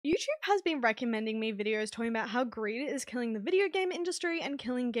YouTube has been recommending me videos talking about how greed is killing the video game industry and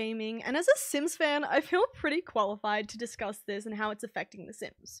killing gaming, and as a Sims fan, I feel pretty qualified to discuss this and how it's affecting The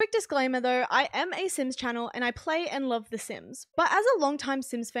Sims. Quick disclaimer though, I am a Sims channel and I play and love The Sims, but as a longtime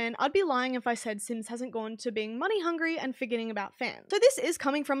Sims fan, I'd be lying if I said Sims hasn't gone to being money hungry and forgetting about fans. So this is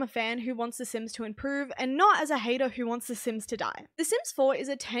coming from a fan who wants The Sims to improve and not as a hater who wants The Sims to die. The Sims 4 is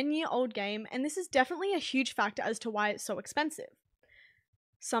a 10-year-old game, and this is definitely a huge factor as to why it's so expensive.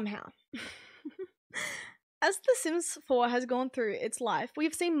 Somehow. As The Sims 4 has gone through its life,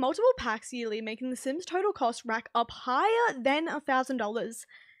 we've seen multiple packs yearly, making The Sims total cost rack up higher than $1,000.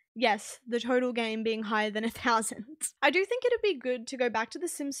 Yes, the total game being higher than 1,000. I do think it'd be good to go back to The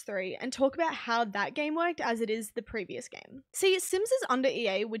Sims 3 and talk about how that game worked as it is the previous game. See, Sims is under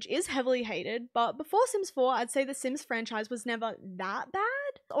EA, which is heavily hated, but before Sims 4, I'd say the Sims franchise was never that bad.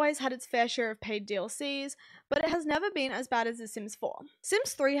 It's always had its fair share of paid DLCs, but it has never been as bad as The Sims 4.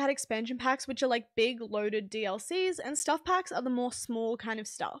 Sims 3 had expansion packs, which are like big loaded DLCs, and stuff packs are the more small kind of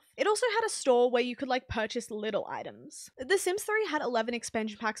stuff. It also had a store where you could like purchase little items. The Sims 3 had 11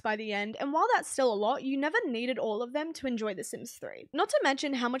 expansion packs by the end, and while that's still a lot, you never needed all of them to enjoy The Sims 3. Not to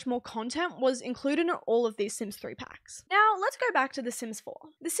mention how much more content was included in all of these Sims 3 packs. Now, let's go back to The Sims 4.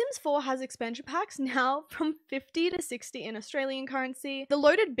 The Sims 4 has expansion packs now from 50 to 60 in Australian currency. The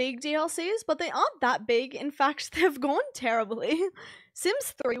loaded big DLCs, but they aren't that big. In fact, they've gone terribly.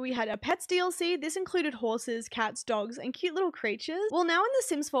 Sims 3, we had a pets DLC. This included horses, cats, dogs, and cute little creatures. Well, now in The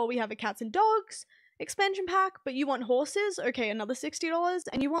Sims 4, we have a cats and dogs expansion pack, but you want horses? Okay, another $60.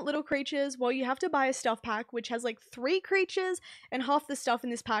 And you want little creatures? Well, you have to buy a stuff pack, which has like 3 creatures, and half the stuff in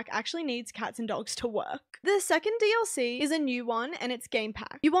this pack actually needs cats and dogs to work. The second DLC is a new one, and it's game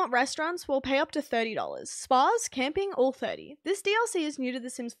pack. You want restaurants? Well, pay up to $30. Spas, camping, all $30. This DLC is new to The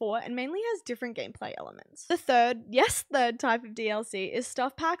Sims 4 and mainly has different gameplay elements. The third type of DLC is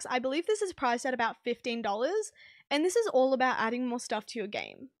stuff packs. I believe this is priced at about $15. And this is all about adding more stuff to your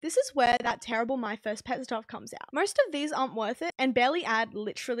game. This is where that terrible My First Pet stuff comes out. Most of these aren't worth it and barely add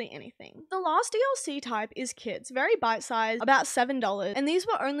literally anything. The last DLC type is kids, very bite-sized, about $7, and these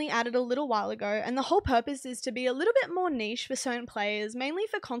were only added a little while ago, and the whole purpose is to be a little bit more niche for certain players, mainly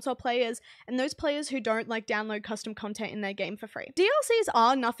for console players and those players who don't like download custom content in their game for free. DLCs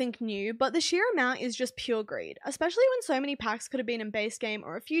are nothing new, but the sheer amount is just pure greed, especially when so many packs could have been in base game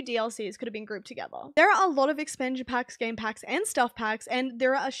or a few DLCs could have been grouped together. There are a lot of expansion packs, game packs, and stuff packs, and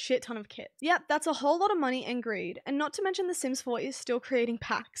there are a shit ton of kits. Yep, that's a whole lot of money and greed, and not to mention The Sims 4 is still creating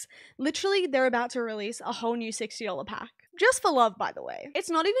packs. Literally, they're about to release a whole new $60 pack. Just for love, by the way. It's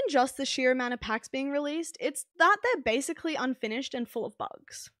not even just the sheer amount of packs being released, it's that they're basically unfinished and full of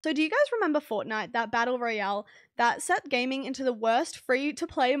bugs. So do you guys remember Fortnite, that battle royale that set gaming into the worst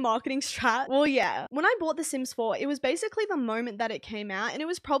free-to-play marketing strat? Well, yeah. When I bought The Sims 4, it was basically the moment that it came out, and it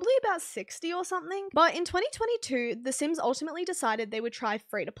was probably about 60 or something. But in 2022, The Sims ultimately decided they would try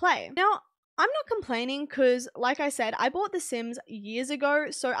free-to-play. Now, I'm not complaining because, like I said, I bought The Sims years ago,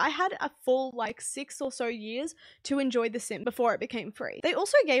 so I had a full, 6 or so years to enjoy The Sims before it became free. They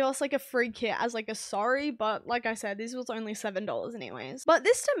also gave us, a free kit as, a sorry, but like I said, this was only $7 anyways. But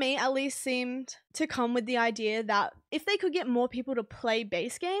this, to me, at least seemed to come with the idea that if they could get more people to play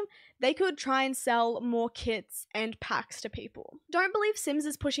base game, they could try and sell more kits and packs to people. Don't believe Sims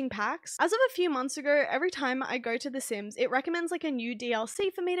is pushing packs. As of a few months ago, every time I go to The Sims, it recommends a new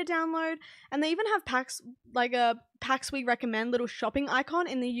DLC for me to download, and they even have packs, a packs we recommend little shopping icon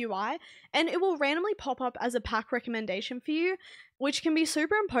in the UI, and it will randomly pop up as a pack recommendation for you, which can be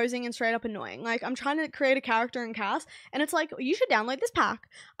super imposing and straight up annoying. I'm trying to create a character in CAS, and it's you should download this pack.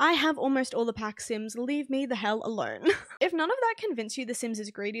 I have almost all the pack Sims, leave me the hell alone. If none of that convinced you The Sims is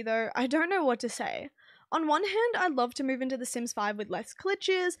greedy though, I don't know what to say. On one hand, I'd love to move into The Sims 5 with less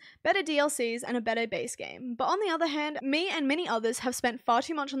glitches, better DLCs, and a better base game. But on the other hand, me and many others have spent far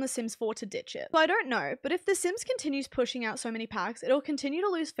too much on The Sims 4 to ditch it. So I don't know, but if The Sims continues pushing out so many packs, it'll continue to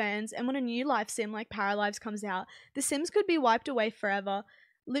lose fans, and when a new life sim like Paralives comes out, The Sims could be wiped away forever.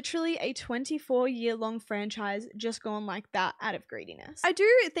 Literally a 24-year-long franchise just gone like that out of greediness. I do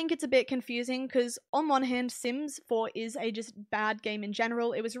think it's a bit confusing because on one hand, Sims 4 is a just bad game in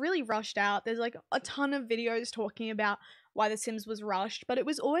general. It was really rushed out. There's a ton of videos talking about why The Sims was rushed, but it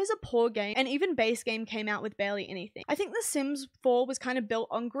was always a poor game, and even base game came out with barely anything. I think The Sims 4 was kind of built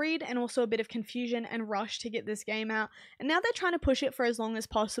on greed and also a bit of confusion and rush to get this game out, and now they're trying to push it for as long as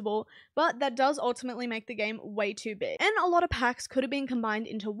possible, but that does ultimately make the game way too big. And a lot of packs could have been combined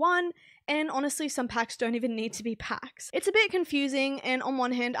into one, and honestly, some packs don't even need to be packs. It's a bit confusing, and on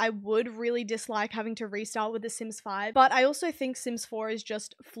one hand, I would really dislike having to restart with The Sims 5, but I also think Sims 4 is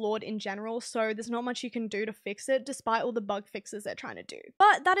just flawed in general, so there's not much you can do to fix it, despite all the the bug fixes they're trying to do.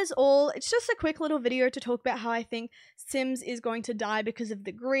 But that is all. It's just a quick little video to talk about how I think Sims is going to die because of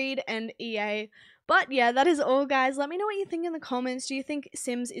the greed and EA. But yeah, that is all, guys. Let me know what you think in the comments. Do you think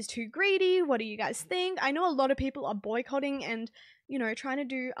Sims is too greedy? What do you guys think? I know a lot of people are boycotting and, you know, trying to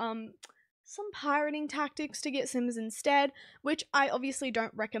do some pirating tactics to get Sims instead, which I obviously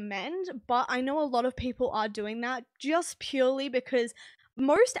don't recommend, but I know a lot of people are doing that just purely because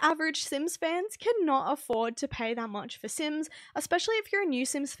most average Sims fans cannot afford to pay that much for Sims, especially if you're a new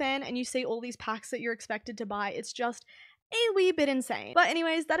Sims fan and you see all these packs that you're expected to buy. It's just a wee bit insane. But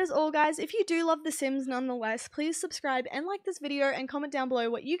anyways, that is all, guys. If you do love The Sims nonetheless, please subscribe and like this video and comment down below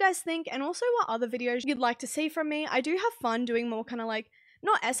what you guys think and also what other videos you'd like to see from me. I do have fun doing more kind of like,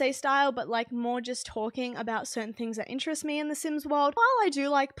 not essay style, but like more just talking about certain things that interest me in the Sims world. While I do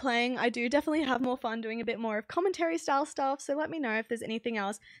like playing, I do definitely have more fun doing a bit more of commentary style stuff, so let me know if there's anything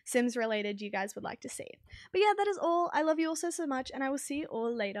else Sims related you guys would like to see. But yeah, that is all. I love you all so much, and I will see you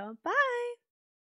all later. Bye!